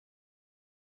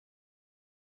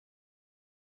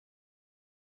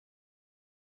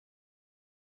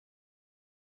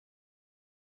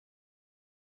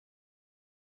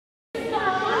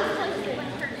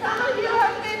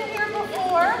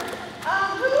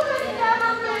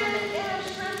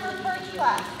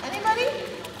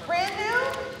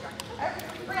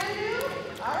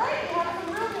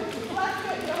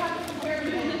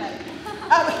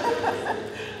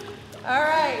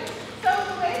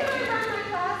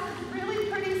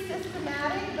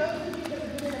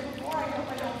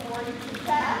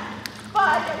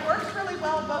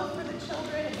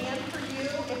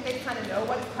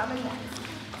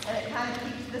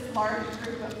large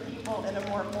group of people in a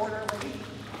more orderly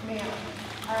manner.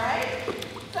 All right?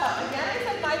 So again, I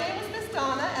said my name is Miss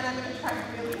Donna, and I'm going to try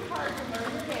really hard to learn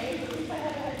your names. At least I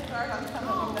had a head start on some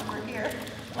of them that were here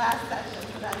last session,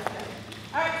 so that's good.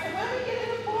 All right, so when we get in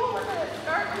the pool, we're going to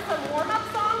start with some warm-up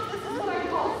songs. This is what I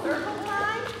call circle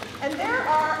time, and there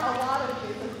are a lot of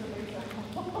these. This is a new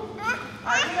circle. All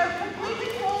right, we are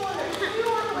completely full, and there's 2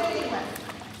 on the waiting list.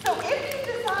 So if you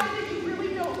decide that you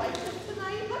really don't like this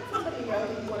tonight, let somebody know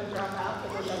that you want to drop out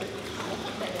for those other people.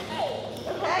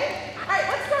 Okay? All right,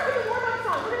 let's start with the warm-up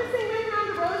song. We're going to sing Ring Around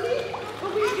the Rosie,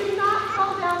 but we do not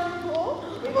fall down in the pool.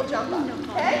 We will jump up.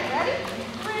 Okay, ready?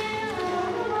 Ring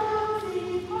around the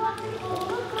Rosie, pocket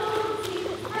full of posies,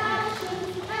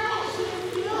 ashes, ashes,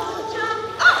 we all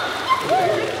jump up.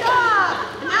 Good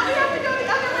job. And now we have to go the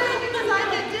other way because I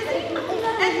get dizzy.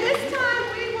 And this time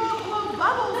we will blow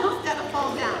bubbles instead of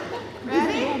fall down.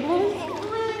 Ready?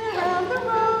 Ring around the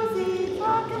Rosie,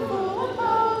 pocket full of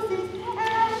posies,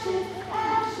 ashes,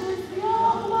 ashes, we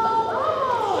all blow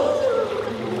bubbles.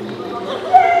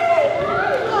 Yay!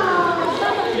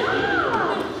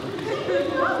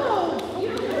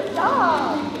 Good job.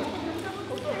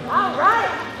 All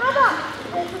right, how about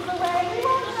this is the way we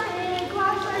wash our hands,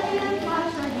 wash our hands,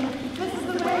 wash our hands. This is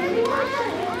the way we wash our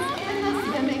hands in the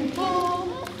swimming pool.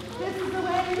 This is the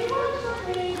way we wash our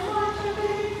face, wash our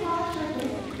face, wash our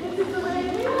face. This is the way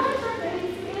we wash our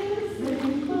face in the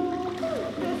swimming pool.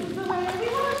 This is the way we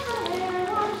wash our hair,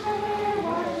 wash our hair,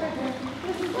 wash our hair.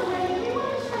 This is the way we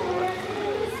wash our hair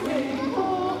in the swimming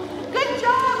pool. Good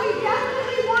job, we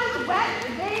definitely want wet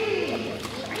babies.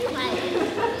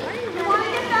 You want to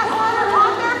get that water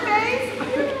on their face?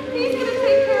 He's going to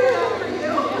take care of that for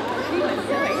you. He was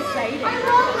so excited. I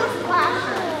love the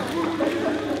splasher.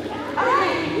 All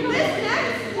right, this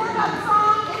next warm-up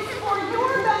song is for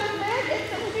your benefit. It's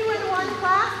a 2-in-1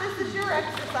 class. This is your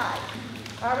exercise.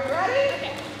 Are we ready?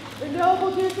 Okay. The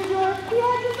noble Duke of York, the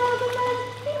exercise of men,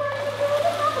 he marches through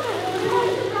the top of it. He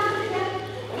marches round again.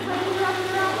 And when you're up,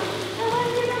 you're up. And when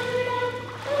you're down, you're down.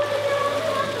 And when you're down, you're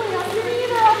halfway up. You're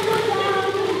either up or down.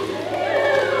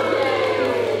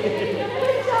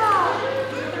 Good job.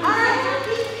 All right,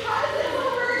 because it's the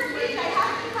first week, I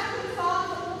have to cut the songs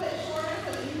a little bit shorter so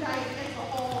that you guys get the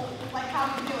whole, like how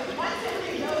we do it. Once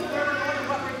everybody knows where we're going and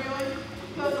what we're doing,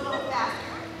 it goes a little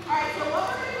faster. All right, so what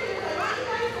we're going to do is I want you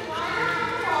guys to line up on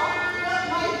the wall. But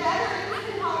my veterans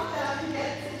can help them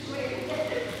get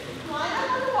situated. Line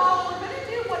up on the wall. We're going to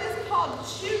do what is called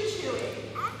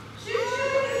choo-chooing.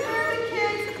 Choo-chooing is where the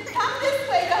kids come this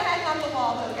way to hang on the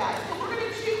wall, though, guys. So we're going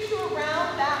to choo-choo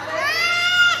around that way.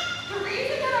 The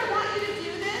reason that I want you to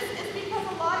do this is because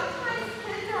a lot of times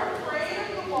kids are afraid of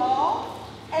the wall,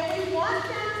 and we want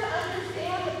them to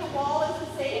understand that the wall is a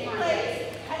safe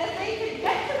place, and if they can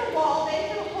get to the wall,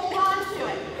 they can hold on to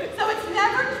it. So it's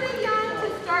never too young to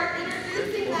start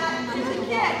introducing that to the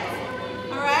kids.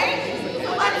 All right?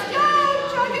 So let's go.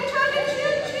 Chug it,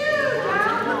 choo-choo.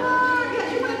 Down the road. Yeah,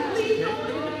 you want to lead?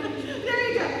 There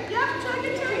you go. Yep, chug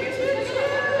it, choo-choo.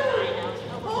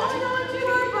 Holding on to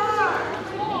our bar.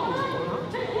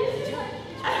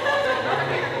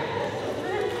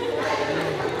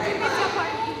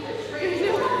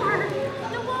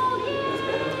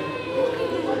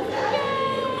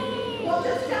 Well,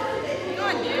 just count it. Go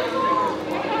on, dude. Come on.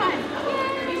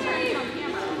 He's turning on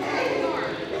camera.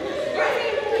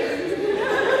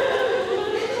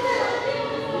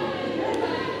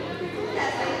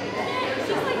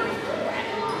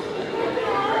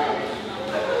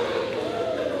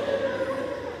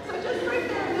 So just right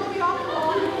there, you'll be off the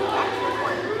wall. Back to the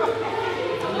corner.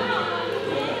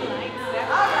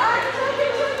 All right, chug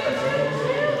it, choo-choo.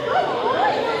 Good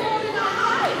boy. Holding on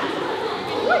tight.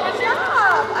 Good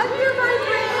job. Under my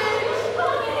bridge.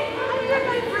 Under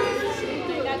my bridge.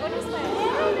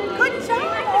 Good job.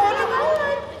 Holding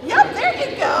on. Yep, there you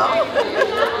go.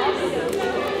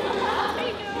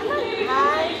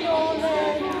 Hi,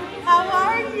 Golden. How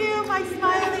are you, my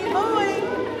smiley boy?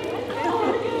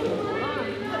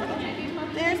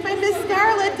 There's my Miss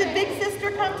Scarlett. Did Big Sister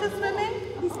come to swimming?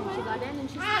 She got in and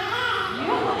she's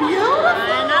Beautiful.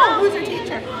 Who's your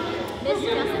teacher? Miss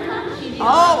Jessica.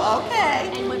 Oh,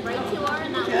 okay. And went right to her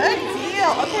and that Good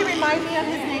deal. Okay, remind me of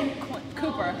his name.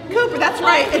 Cooper. Cooper, that's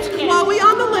right. It's Chloe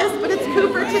on the list, but it's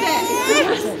Cooper today.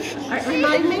 All right,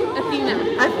 remind me.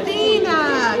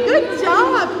 Athena. Good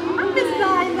job. Miss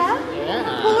Lila.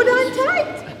 Yeah. Hold on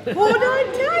tight. Hold on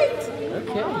tight.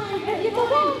 Okay. You go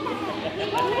on.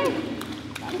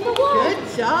 Get the wall. Good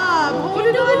job.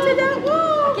 Holding on to that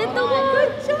wall. Get the wall.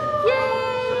 Good job.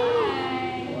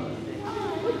 Yay.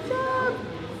 Good job.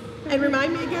 And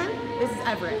remind me again. This is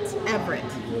Everett. Everett.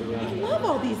 I love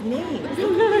all these names.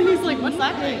 He's like, what's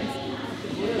that name?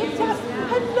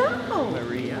 Hello.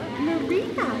 Maria. Maria.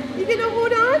 You gonna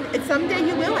hold on? And someday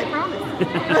you will, I promise.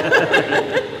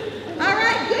 All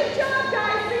right, good job,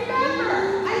 guys.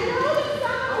 Remember, I know that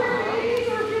some of your babies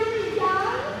are really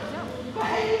young, but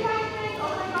you might think,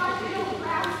 oh my gosh, they don't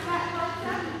grasp that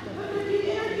concept. But if you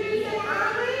introduce them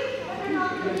early, they're not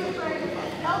going to be afraid of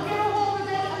it. They'll get a hold of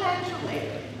it eventually.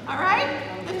 All right?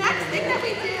 The next thing that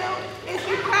we do is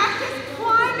we practice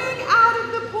climbing out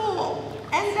of the pool.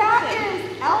 And that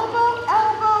is elbow,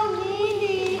 elbow, knee,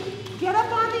 knee. Get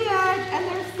up on the edge and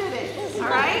they're sitting. All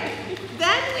right?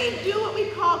 Then we do what we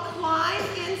call climb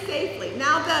in safely.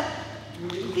 Now the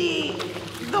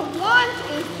want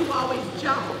is to always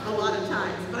jump a lot of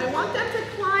times, but I want them to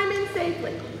climb in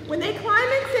safely. When they climb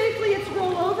in safely, it's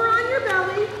roll over on your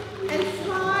belly and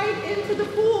slide into the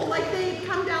pool like they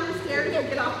come down the stairs and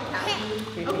get off the couch.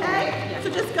 Okay? So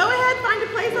just go ahead, find a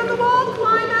place on the wall,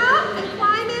 climb out, and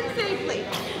climb in safely.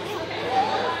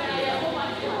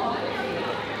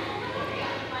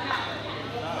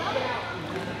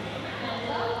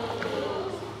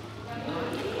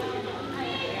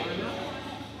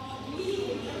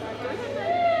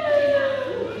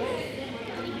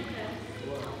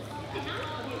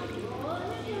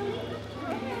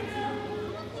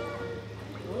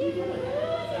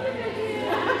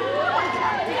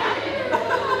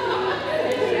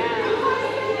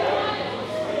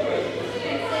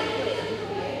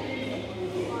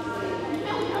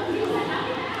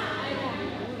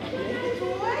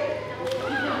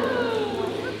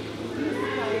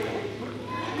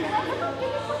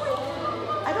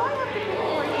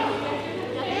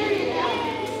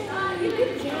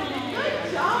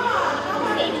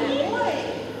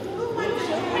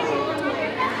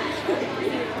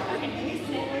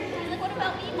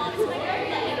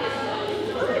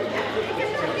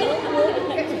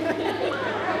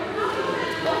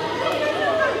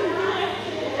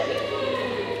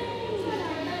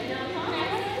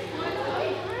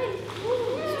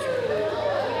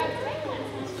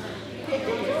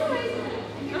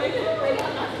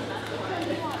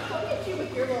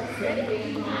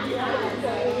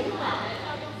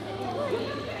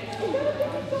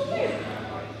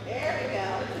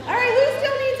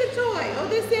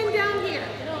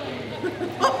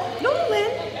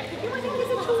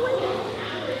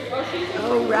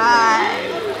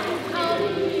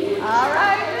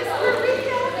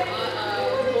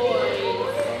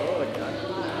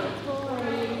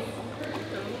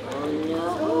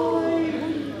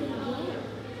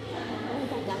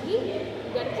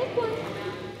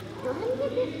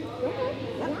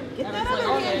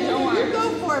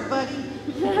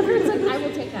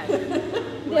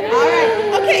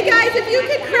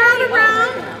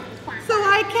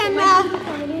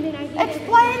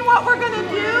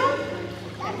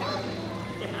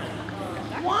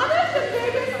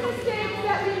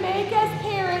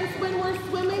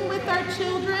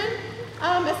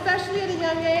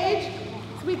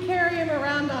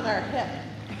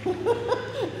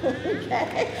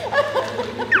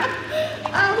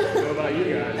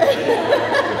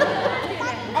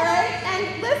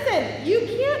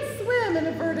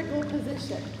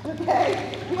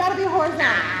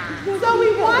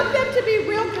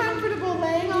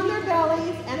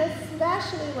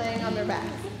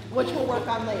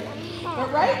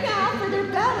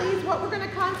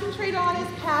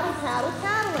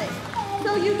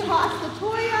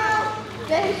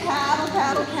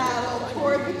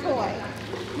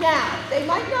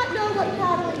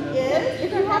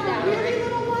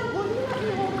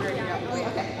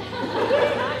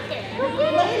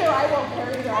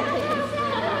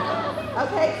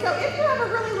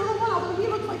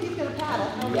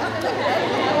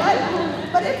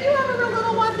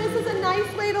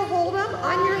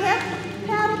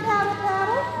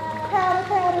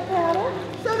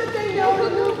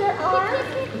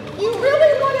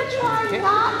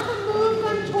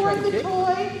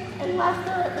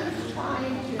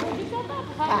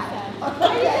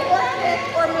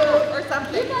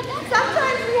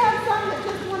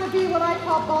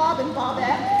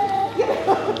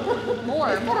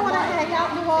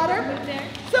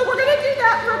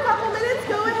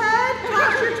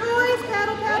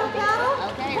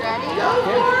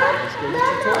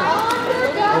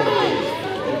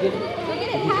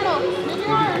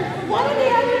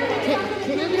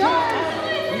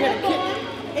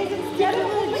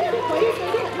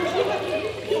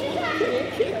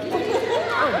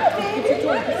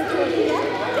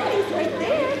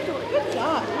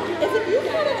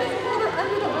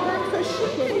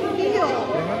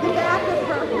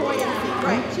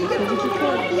 She gets a little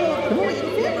more feel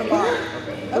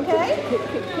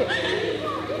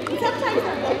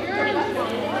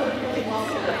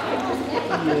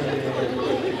Good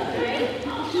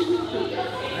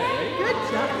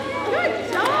job. Good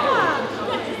job.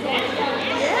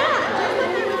 Yeah, just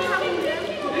like I was telling you,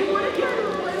 you want to try to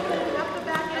avoid lifting up the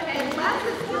back end unless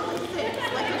it's really thick.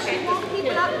 Like if she won't keep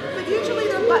it up, but usually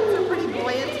their butts are pretty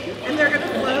buoyant and they're going to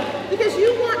float because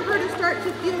you want her to start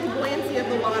to feel the buoyancy of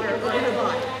the water over her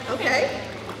body. Okay?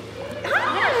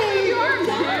 Hi! Good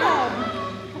job!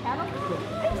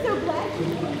 I'm so glad you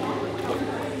came back.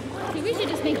 See, we should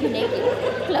just make you naked.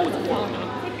 Clothes are falling off.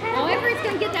 However, it's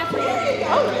going to get that for you. There you go.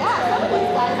 Oh, yeah. Some of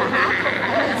these guys are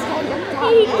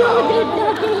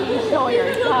Show your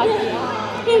ducky.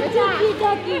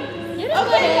 Ducky.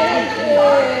 Okay, guys.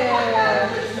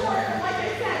 Short, like I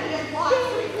said, we have lots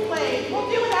to explain. We'll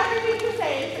do it every week the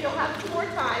same, so you'll have some more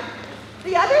time.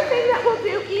 The other thing that we'll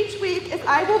do each week is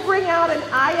I will bring out an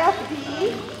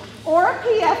IFD or a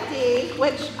PFD,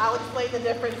 which I'll explain the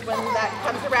difference when that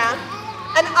comes around.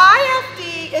 An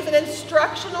IFD is an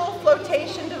instructional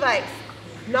flotation device,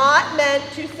 not meant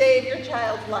to save your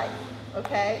child's life,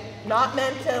 okay? Not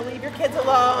meant to leave your kids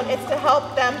alone. It's to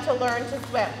help them to learn to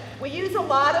swim. We use a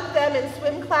lot of them in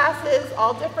swim classes,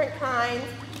 all different kinds.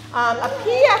 A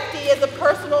PFD is a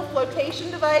personal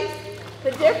flotation device.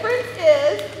 The difference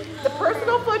is the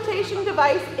personal flotation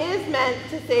device is meant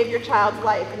to save your child's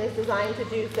life and is designed to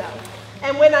do so.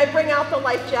 And when I bring out the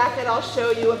life jacket, I'll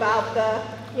show you about the,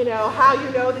 how you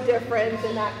know the difference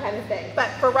and that kind of thing.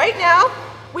 But for right now,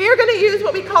 we are going to use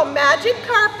what we call magic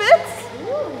carpets.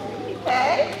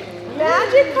 Okay?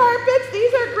 Magic carpets,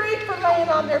 these are great for laying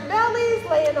on their bellies,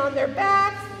 laying on their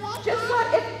backs. Just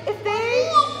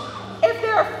if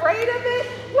they're afraid of it,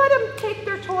 let them take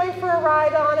their toy for a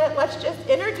ride on it. Let's just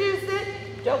introduce it.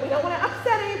 We don't want to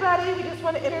upset anybody. We just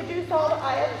want to introduce all the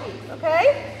IFDs,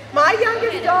 okay? My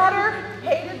youngest daughter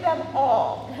hated them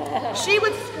all. She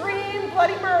would scream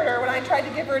bloody murder when I tried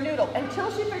to give her a noodle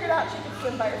until she figured out she could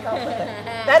swim by herself with it.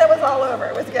 Then it was all over.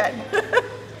 It was good.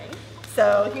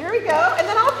 So here we go. And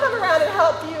then I'll come around and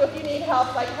help you if you need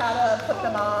help, like how to put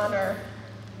them on or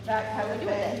that kind of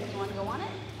thing. You want to go on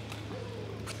it?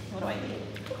 What do I need?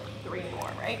 3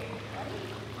 more, right?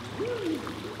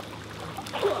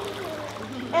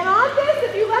 And on this,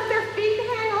 if you let their feet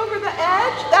hang over the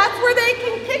edge, that's where they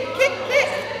can kick, kick, kick.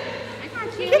 I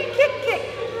got you. Kick, kick, kick.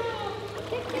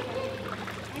 Kick, kick, kick.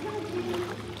 I got you.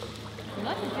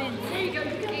 Look at this. There you go.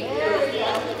 There we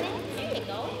go. There you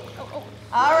go. Oh.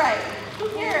 All right.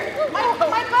 Here.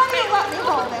 My buddy will let me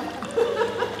hold him.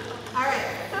 All right.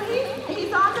 So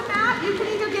he's on the mat. You can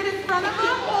either get in front of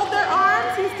him, hold their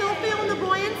arms. He's still feeling the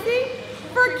buoyancy.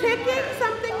 For kicking,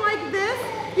 something like this,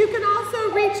 you can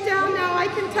also reach down. Now I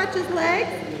can touch his legs.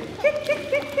 Kick, kick,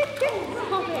 kick, kick, kick.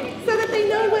 So that they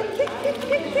know what kick, kick,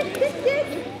 kick, kick, kick,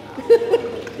 kick.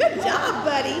 Good job,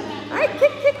 buddy. All right,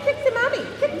 kick, kick, kick to mommy.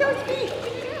 Kick those feet.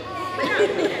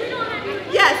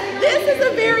 Yes, this is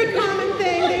a very common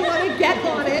thing. They want to get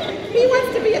on it. He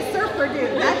wants to be a surfer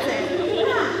dude. That's it.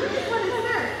 Yeah, this one is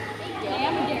surf. Yeah,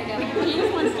 I'm a daredevil. He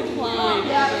just wants to climb.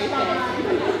 Yeah,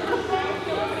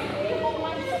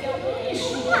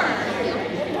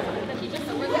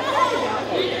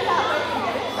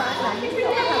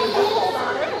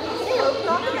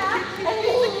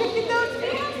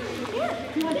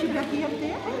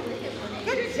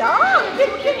 good job.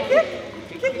 Kick, kick, kick.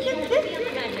 Kick, kick, kick.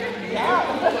 Yeah.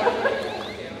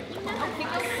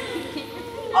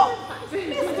 Oh,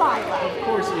 Miss Lila. Of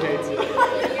course he hates it.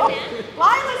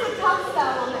 Lila's a tough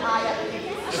sell on the IFD.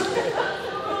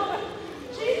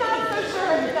 She's not so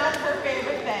sure if that's her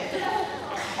favorite thing.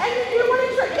 And if you want to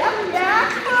try, back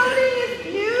floating is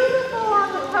beautiful on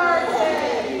the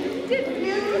carpet.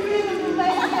 Beautiful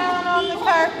lay down on the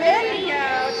carpet. There you go.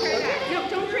 Try that. No,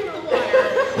 don't drink the water.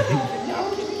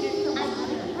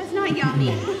 That's not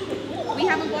yummy. We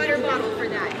have a water bottle for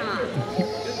that, huh?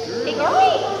 Take your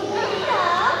feet.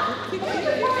 Yeah.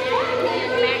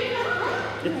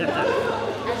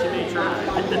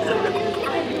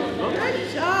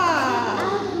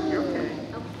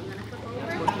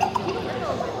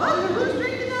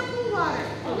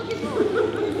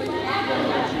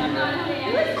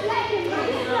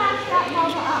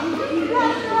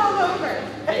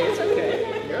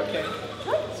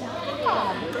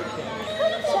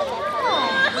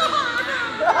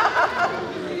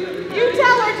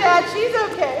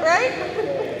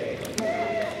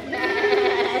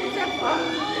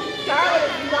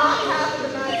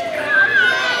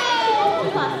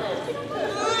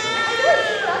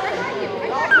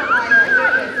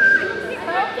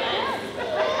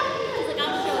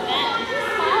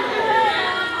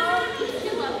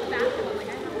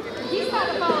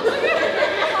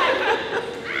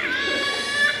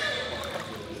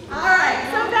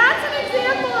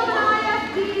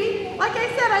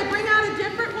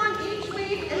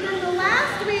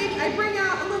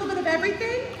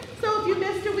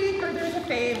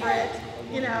 favorite,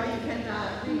 you know, you can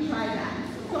retry that.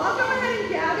 So I'll go ahead and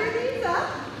gather these up.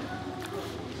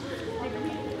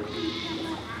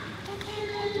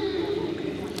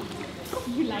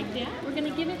 You like that? We're gonna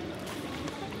give it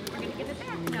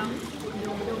back. No.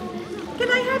 Can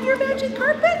I have your magic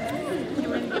carpet? You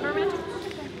want to give her magic?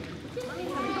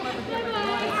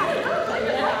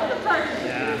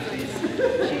 Yeah,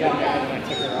 she got mad when I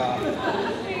took her off.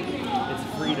 It's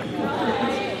freedom.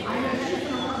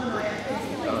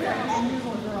 Oh, yeah.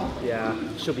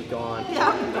 Yeah, she'll be gone.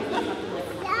 Yeah.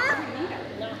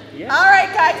 Yeah. All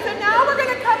right, guys, so now we're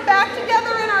going to come back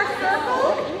together in our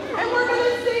circle, and we're going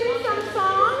to sing some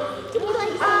songs.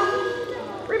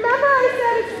 Remember I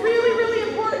said it's really, really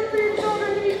important for your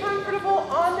children to be comfortable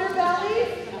on their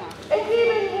bellies. It's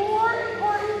even more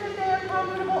important that they are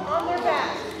comfortable on their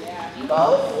backs.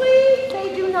 Mostly,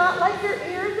 they do not like their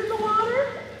ears in the water,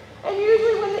 and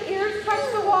usually when the ears touch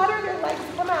the water, their legs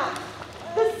come out.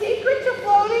 The secret to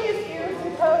floating is ears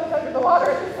and toes under the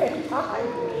water at the same time,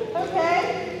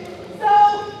 okay?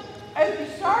 So, as you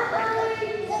start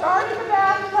early, start in the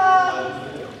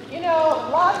bathtub, you know,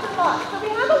 lots and lots. So we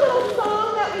have a little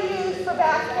song that we use for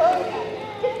back floating.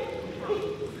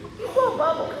 You blow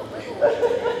bubbles.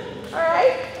 All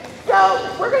right? So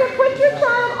we're going to put your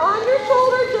child on your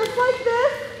shoulder just like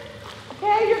this.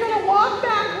 Okay, you're going to walk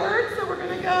backwards. So we're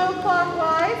going to go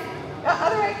clockwise.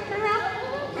 Other way, turn around.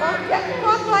 Yeah,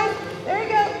 clockwise. There you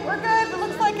go. We're good. It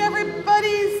looks like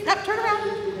everybody's... turn around.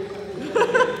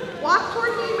 Walk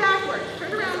towards me backwards.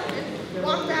 Turn around and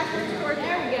walk backwards towards me.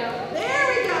 There we go. There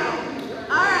we go.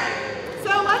 All right. So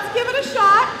let's give it a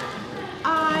shot.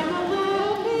 I'm a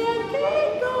little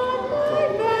pancake on my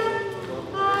back.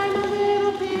 I'm a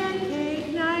little pancake,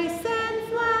 nice and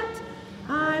flat.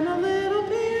 I'm a little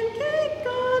pancake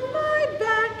on my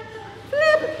back.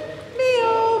 Flip me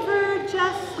over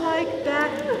just like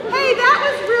that. Hey, that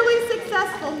was really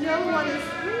successful. No one is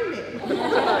screaming.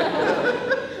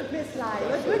 Miss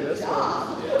Lila, good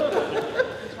job.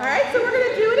 All right, so we're going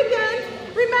to do it again.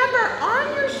 Remember,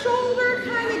 on your shoulder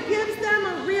kind of gives them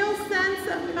a real sense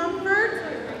of comfort.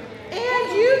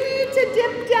 And you need to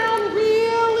dip down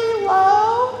really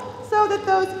low so that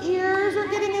those ears are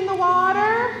getting in the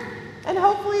water. And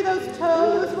hopefully those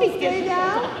toes will stay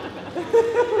down.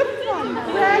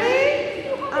 Ready?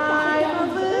 I'm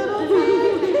a little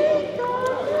pancake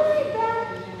on my back.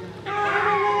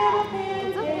 I'm a little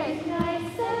pancake,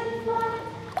 nice and flat.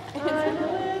 I'm a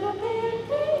little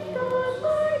pancake on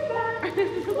my back.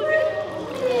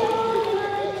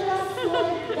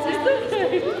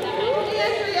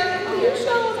 Andrea, will you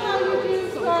show us how you do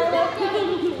Scarlet?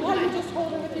 How do you just hold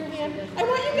her with your hand? I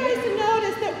want you guys to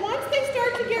notice that once they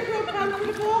start to get real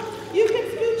comfortable, you can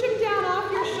scooch them down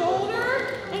off your shoulder,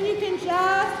 and you can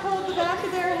just hold the back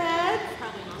of their head.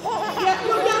 Yeah,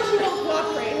 no, now she won't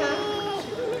cooperate, huh?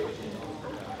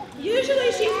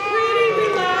 Usually she's pretty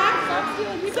relaxed.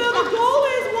 So the goal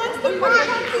is once they put a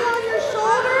monkey on your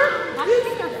shoulder,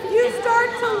 you start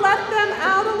to let them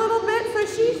out a little bit, so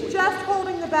she's just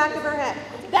holding the back of her head.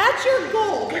 That's your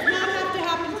goal. Does not have to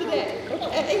happen today,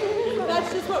 okay?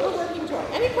 That's just what we're working toward.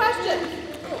 Any questions?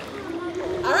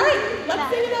 All right, let's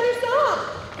sing another song.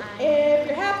 If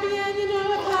you're happy and you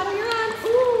know it, paddle your arms.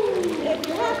 If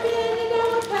you're happy and you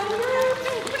know it, paddle your arms.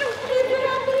 If you're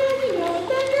happy and you know it,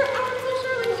 then your arms will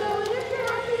surely show it. If you're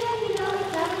happy and you know it,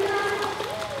 paddle your arms.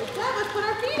 Good job, let's put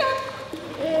our feet up.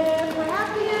 If we're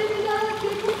happy and you know it,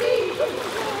 kick your feet.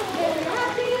 If you're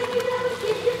happy and you know it,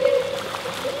 kick your feet.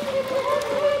 If you're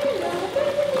happy and you know it, then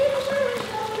your feet will surely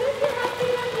show it. If you're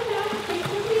happy and you know it, kick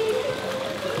your feet.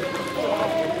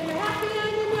 If you're happy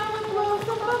and you know it,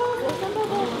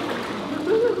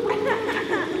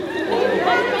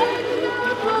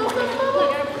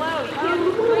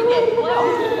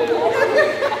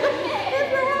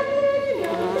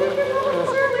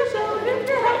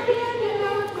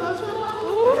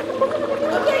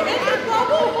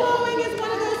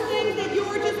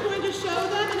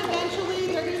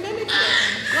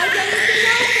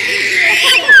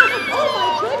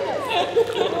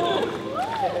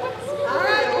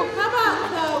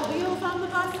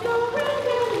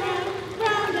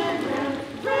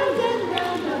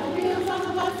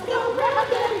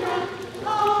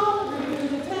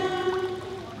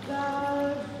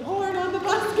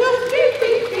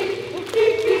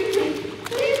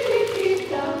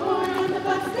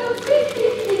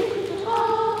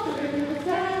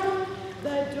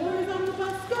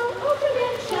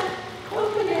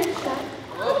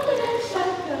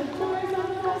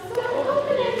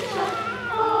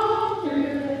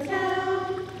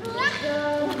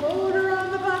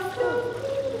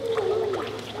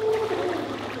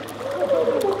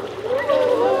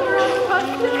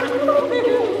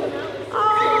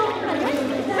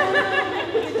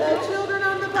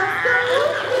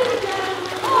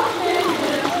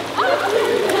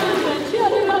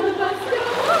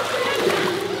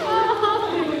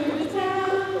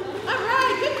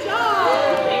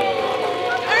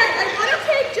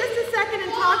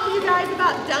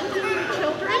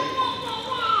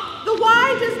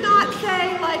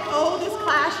 like, oh, this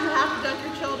class, you have to dunk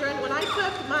your children. When I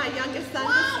took my youngest son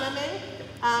to swimming,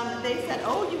 they said,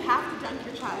 oh, you have to dunk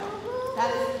your child.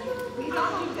 That is, we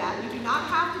don't do that. You do not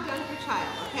have to dunk your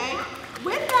child, okay?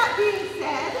 With that being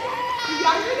said, the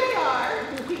younger they are,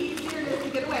 the easier it is to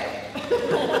get away.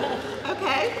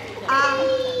 Okay?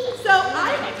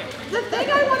 The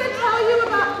thing I want to tell you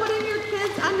about putting your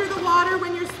kids under the water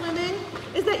when you're swimming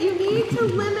is that you need to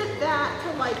limit that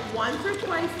to like once or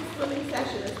twice a swimming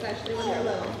session, especially when they're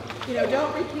little. You know,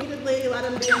 don't repeatedly let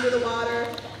them be under the water.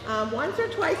 Once or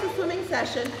twice a swimming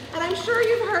session, and I'm sure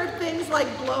you've heard things like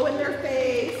blow in their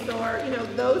face or, you know,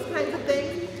 those kinds of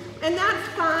things. And that's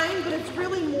fine, but it's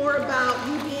really more about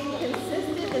you being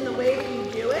consistent in the way that you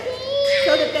do it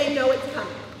so that they know it's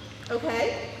coming,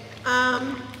 okay?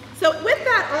 So with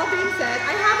that all being said,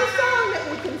 I have a song that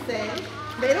we can sing.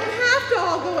 They don't have to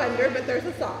all go under, but there's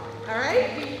a song, all right?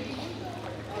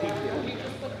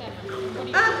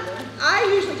 I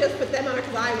usually just put them under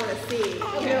because I want to see,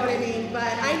 you know what I mean?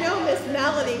 But I know Miss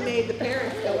Melody made the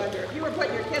parents go under. If you were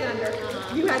putting your kid under,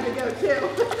 you had to go too.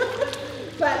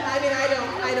 But I mean,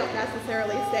 I don't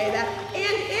necessarily say that.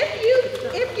 And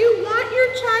if you want your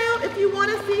child, if you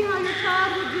want to see how your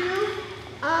child will do,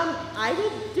 I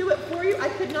will do it for you. I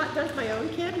could not dunk my own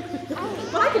kid,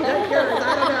 but I can dunk yours. I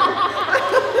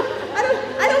don't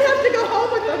know. I don't have to go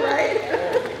home with them, right?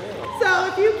 So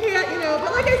if you can't, you know,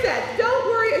 but like I said, don't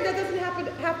worry. That doesn't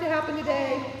have to happen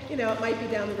today. You know, it might be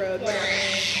down the road. Whatever.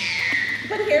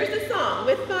 But here's the song.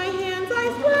 With my hands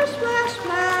I splash, splash,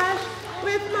 splash.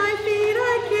 With my feet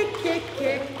I kick, kick,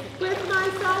 kick. With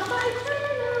myself I turn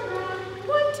around. 1,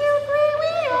 2, 3,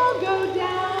 we all go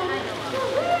down.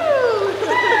 Woo!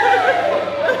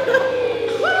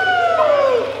 Woo!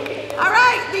 All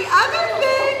right, the other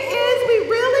thing is we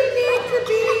really need to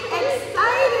be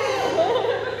excited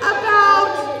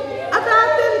about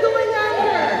them going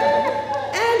under.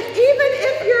 And even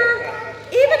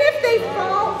if they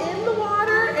fall in the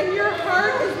water and your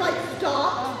heart is like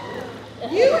stopped,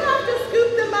 you have to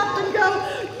scoop them up and go,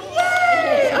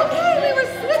 yay! Okay, we were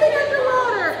swimming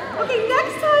underwater. Okay,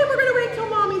 next time we're going to wait till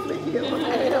mommy's with you.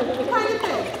 Kind of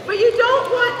thing. But you don't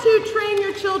want to train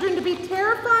your children to be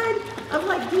terrified of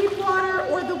like deep water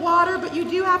or the water, but you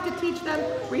do have to teach them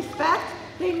respect.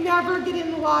 They never get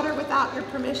in the water without your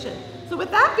permission. So with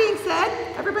that being said,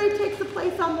 everybody takes a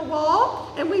place on the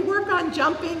wall and we work on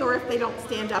jumping, or if they don't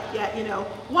stand up yet, you know,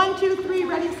 1, 2, 3,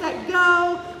 ready, set,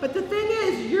 go. But the thing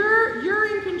is, you're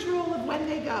in control of when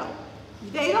they go.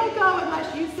 They don't go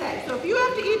unless you say. So if you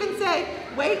have to even say,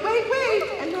 wait, wait, wait,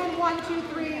 and then 1, 2,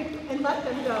 3, and let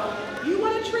them go. You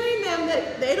want to train them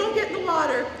that they don't get in the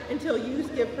water until you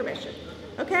give permission.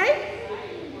 Okay?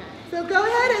 So go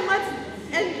ahead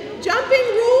and jumping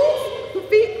rules,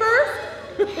 feet first.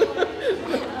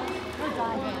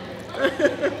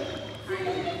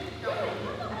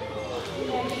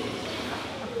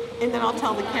 And then I'll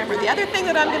tell the camera. The other thing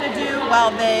that I'm going to do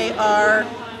while they are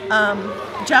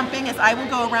jumping is I will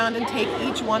go around and take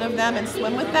each one of them and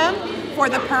swim with them for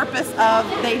the purpose of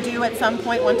they do at some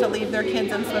point want to leave their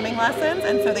kids in swimming lessons,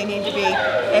 and so they need to be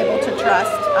able to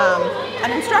trust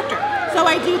an instructor. So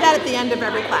I do that at the end of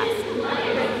every class.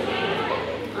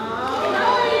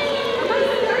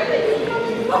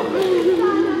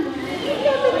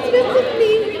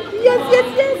 Yes, yes,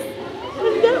 yes.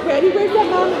 I'm not ready. Where's that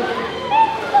mama?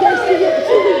 There she is.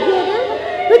 Should we get her?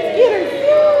 Let's get her.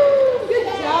 Good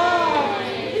job.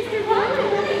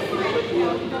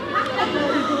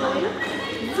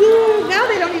 Dude, now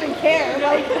they don't even care.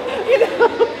 Like, you know,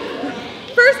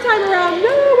 first time around,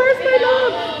 no, where's my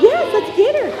mom? Yes, let's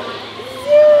get her.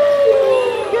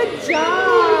 Good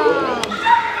job.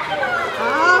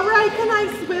 All right, can I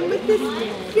swim with this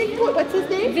big boy? What's his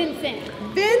name? Vincent.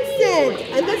 Vincent.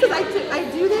 And this is, I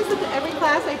do this at every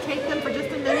class. I take them for just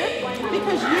a minute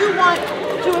because you want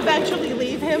to eventually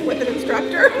leave him with an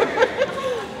instructor.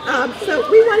 So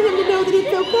we want him to know that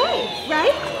it's okay,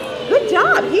 right? Good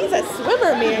job. He's a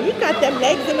swimmer, man. You got them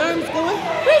legs and arms going.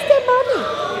 Where's their mommy?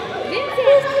 Vincent.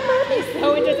 Where's their mommy?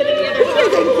 So interested in the other He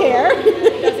doesn't care.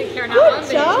 Doesn't care now.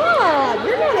 Good job.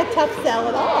 You're not a tough sell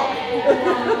at all.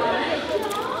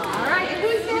 All right, and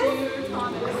who's this?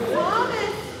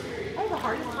 Thomas. I have the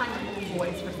hardest time with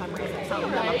boys for some reason,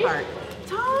 telling them apart.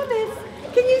 Thomas,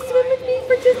 can you swim with me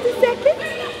for just a second?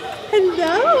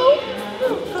 Hello.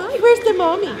 Hi, where's the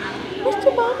mommy? Where's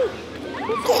the mommy?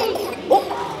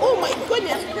 Oh my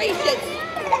goodness gracious.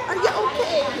 Are you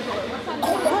okay?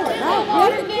 All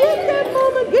right, get that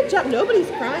mama. Good job. Nobody's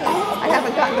crying. I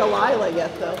haven't gotten to Lila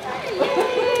yet, though.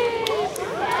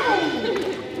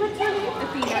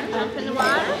 Jump in the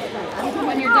water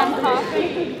when you're done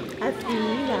coughing.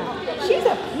 Athena. She's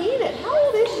a peanut. How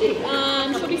old is she?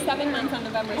 She'll 7 months on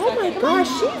November 2nd. Oh my gosh,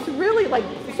 she's really like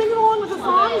singing along with the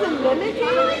songs and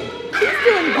mimicking. She's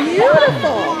doing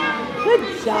beautiful. Good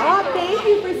job. Thank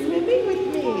you for swimming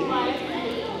with me.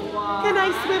 Can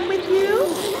I swim with you?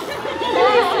 Can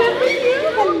I swim with you?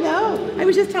 Hello. I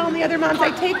was just telling the other moms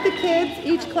I take the kids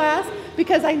each class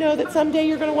because I know that someday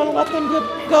you're going to want to let them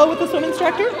go with the swim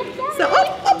instructor. So,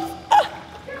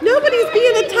 nobody's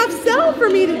being a tough sell for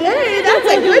me today. That's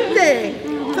a good thing.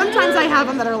 Sometimes I have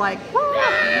them that are like,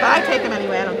 but I take them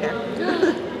anyway. I don't care.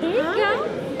 There you go.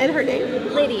 And her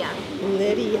name? Lydia.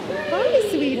 Lydia. Hi,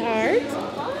 sweetheart.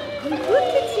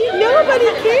 Look at you. Nobody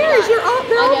cares.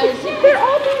 They're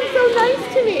all being so nice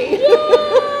to me.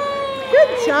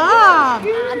 Good job.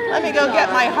 Let me go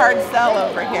get my hard sell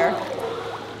over here.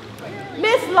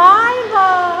 Miss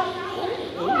Lila.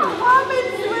 Come and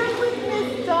swim with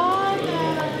Miss Donna.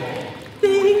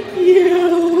 Thank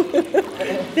you.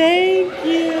 Thank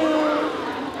you.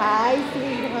 Hi,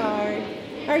 sweetheart.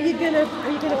 Are you gonna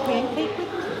pancake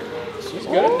with me? She's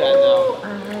good at that now.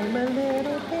 I'm a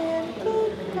little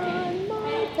pancake on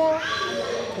my back.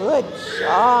 Good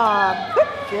job.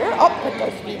 Good girl. Oh, put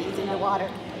those sweeties in the water.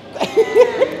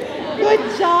 Good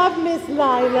job, Miss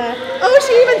Lila. Oh,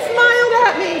 she even smiled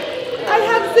at me. I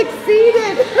have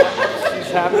succeeded.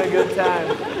 She's having a good time.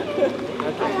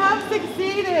 I have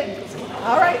succeeded.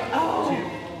 All right. Oh,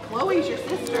 Chloe's your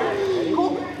sister.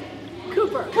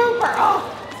 Cooper. Cooper. Oh,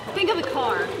 Think of the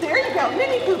car. there you go.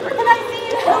 Mini Cooper. Can I see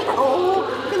you? Oh,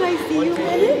 can I see you a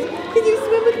minute? Can you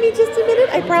swim with me just a minute?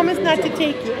 I promise not to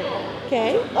take you.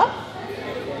 Okay. Oh.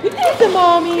 There's a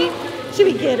mommy. Should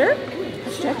we get her?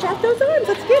 Stretch out those arms.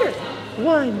 Let's get her.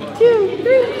 1, 2, 3.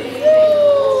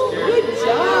 Good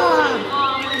job.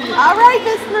 All right,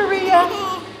 Miss Maria.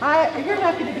 You're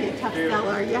not going to be a tough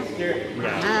seller, are you?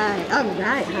 Hi. All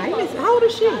right. Hi, Miss. How old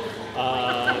is she? A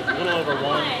little over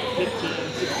 15,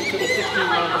 16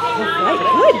 months. All right.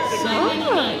 Good job.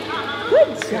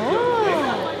 Good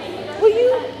job. Will you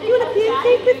want a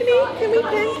pancake with me? Can we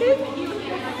pancake?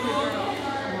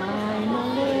 I'm a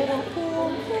little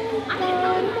pancake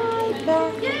on my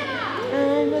back.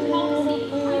 I'm a little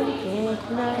pancake,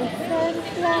 nice and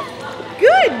flat.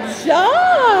 Good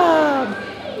job!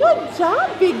 Good job,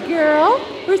 big girl.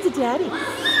 Where's the daddy?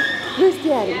 Where's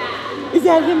daddy? Is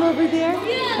that him over there? All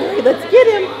right, let's get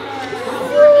him.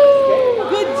 Woo,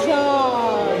 good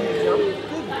job.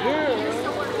 Good girl.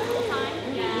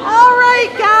 All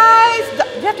right, guys.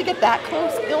 Do you have to get that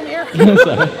close, Ilmir?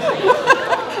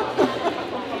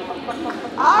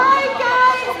 All right,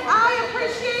 guys. I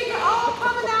appreciate you all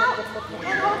coming out,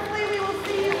 and hopefully we will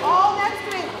see you all next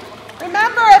week.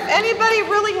 Remember, if anybody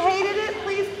really hated it,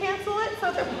 please cancel it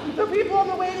so that the people on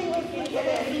the waiting list can get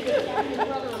in.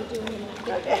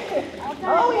 Okay.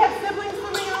 Oh, we have siblings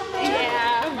swimming out there?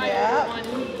 Yeah.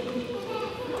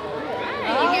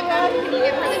 Can you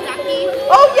give her the ducky?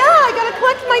 Oh, yeah, I got to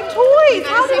collect my toys.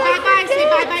 How Say did I bye-bye. Say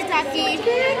forget? bye-bye, ducky.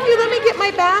 Thank you. Let me get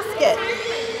my basket.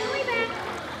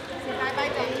 Say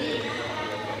bye-bye, ducky.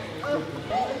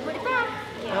 Put it back.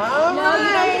 All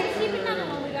right. Keep it, no,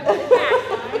 we got to put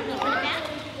it back.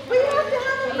 We have to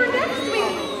have them for next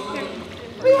week.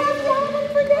 We have to have them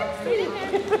for next week.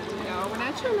 No, we're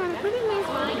not sure how to put it in this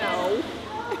one. No.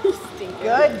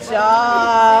 Good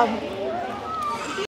job.